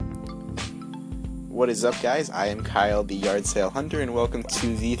What is up, guys? I am Kyle, the Yard Sale Hunter, and welcome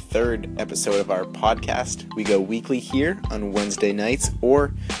to the third episode of our podcast. We go weekly here on Wednesday nights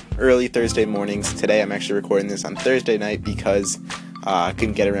or early Thursday mornings. Today I'm actually recording this on Thursday night because I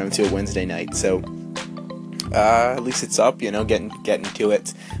couldn't get around to it Wednesday night. So at least it's up, getting to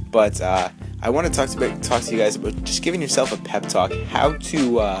it. But I want to talk to you guys about just giving yourself a pep talk, how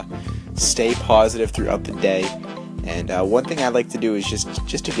to stay positive throughout the day. And one thing I like to do is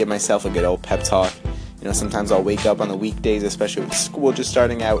just to give myself a good old pep talk. Sometimes I'll wake up on the weekdays, especially with school just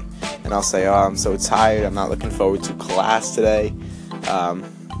starting out, and I'll say, I'm so tired, I'm not looking forward to class today. I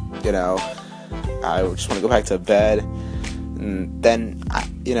just want to go back to bed. And then,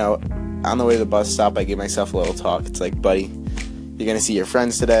 on the way to the bus stop, I give myself a little talk. It's like, buddy, you're going to see your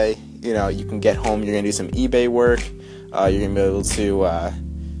friends today. You can get home, you're going to do some eBay work. You're going to be able to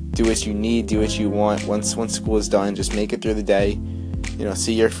do what you need, do what you want. Once school is done, just make it through the day.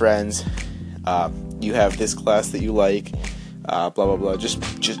 See your friends. You have this class that you like. Blah blah blah. Just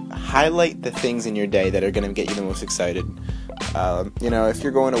highlight the things in your day that are going to get you the most excited. If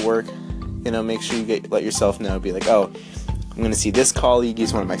you're going to work, make sure you let yourself know. Be like, I'm going to see this colleague.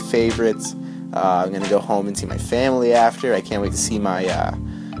 He's one of my favorites. I'm going to go home and see my family after. I can't wait to see my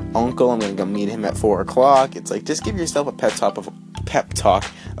uncle. I'm going to go meet him at 4:00. It's like, just give yourself a pep talk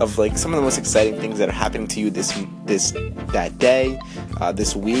of like some of the most exciting things that are happening to you that day,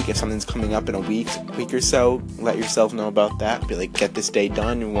 this week. If something's coming up in a week or so, let yourself know about that. Be like, get this day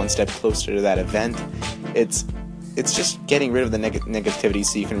done, and one step closer to that event. It's just getting rid of the negativity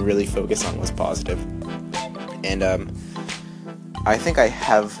so you can really focus on what's positive. And I think I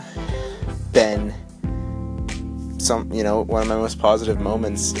have been one of my most positive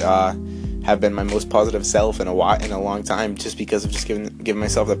moments have been my most positive self in a long time, just because of just giving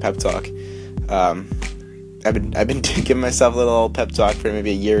myself the pep talk. I've been giving myself a little pep talk for maybe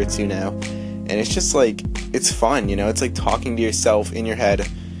a year or two now, and it's just like, it's fun. It's like talking to yourself in your head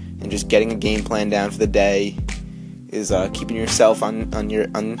and just getting a game plan down for the day. Is keeping yourself on your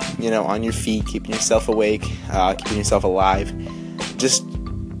feet, keeping yourself awake, keeping yourself alive. Just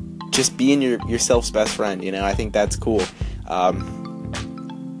being yourself's best friend. I think that's cool.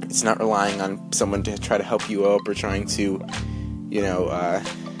 It's not relying on someone to try to help you up or trying to,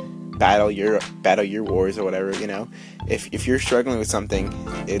 battle your wars or whatever. If you're struggling with something,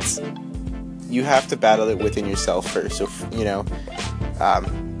 you have to battle it within yourself first. So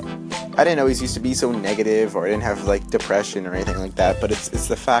I didn't always used to be so negative, or I didn't have like depression or anything like that. But it's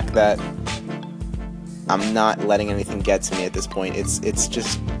the fact that I'm not letting anything get to me at this point. It's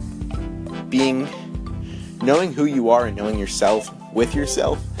just knowing who you are and knowing yourself with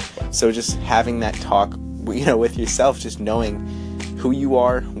yourself. So just having that talk, with yourself, just knowing who you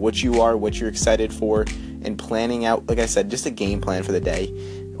are, what you're excited for, and planning out, like I said, just a game plan for the day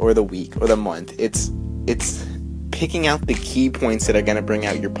or the week or the month. It's picking out the key points that are going to bring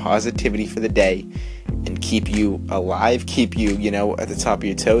out your positivity for the day and keep you alive, keep you, at the top of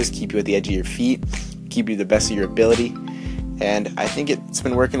your toes, keep you at the edge of your feet, keep you the best of your ability. And I think it's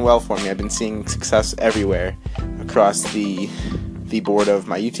been working well for me. I've been seeing success everywhere, across the board of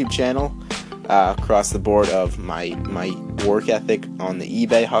my YouTube channel, across the board of my work ethic on the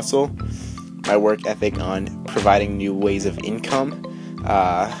eBay hustle, my work ethic on providing new ways of income,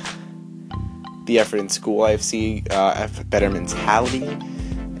 the effort in school I see a better mentality,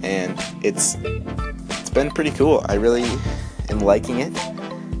 and it's been pretty cool. I really am liking it.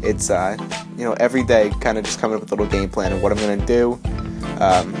 It's every day kind of just coming up with a little game plan of what I'm going to do.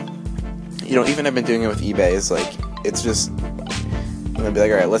 Even I've been doing it with eBay. Is like, it's just, I'm going to be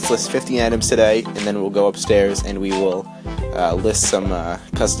like, all right, let's list 50 items today, and then we'll go upstairs and we will list some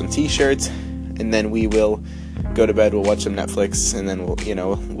custom t-shirts, and then we will go to bed, we'll watch some Netflix, and then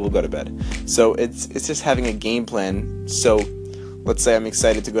we'll go to bed. So it's just having a game plan. So let's say I'm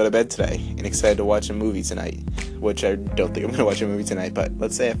excited to go to bed today and excited to watch a movie tonight, which I don't think I'm going to watch a movie tonight, but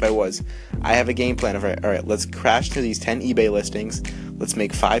let's say if I was, I have a game plan of, all right, let's crash through these 10 eBay listings, let's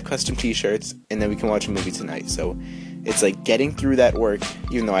make 5 custom t-shirts, and then we can watch a movie tonight. So it's like getting through that work,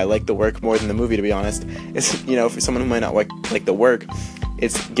 even though I like the work more than the movie, to be honest. It's, for someone who might not like the work,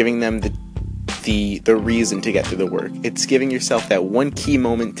 it's giving them the reason to get through the work. It's giving yourself that one key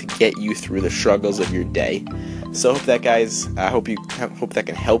moment to get you through the struggles of your day. So I hope that, guys, I hope that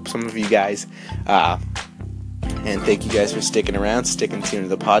can help some of you guys. And thank you guys for sticking around, sticking tuned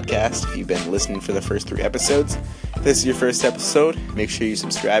to the podcast. If you've been listening for the first 3 episodes, if this is your first episode, make sure you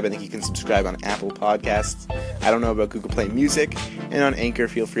subscribe. I think you can subscribe on Apple Podcasts. I don't know about Google Play Music. And on Anchor,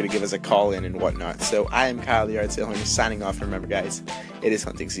 feel free to give us a call in and whatnot. So I am Kyle, the Yard Sale Hunter, signing off. Remember, guys, it is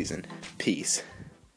hunting season. Peace.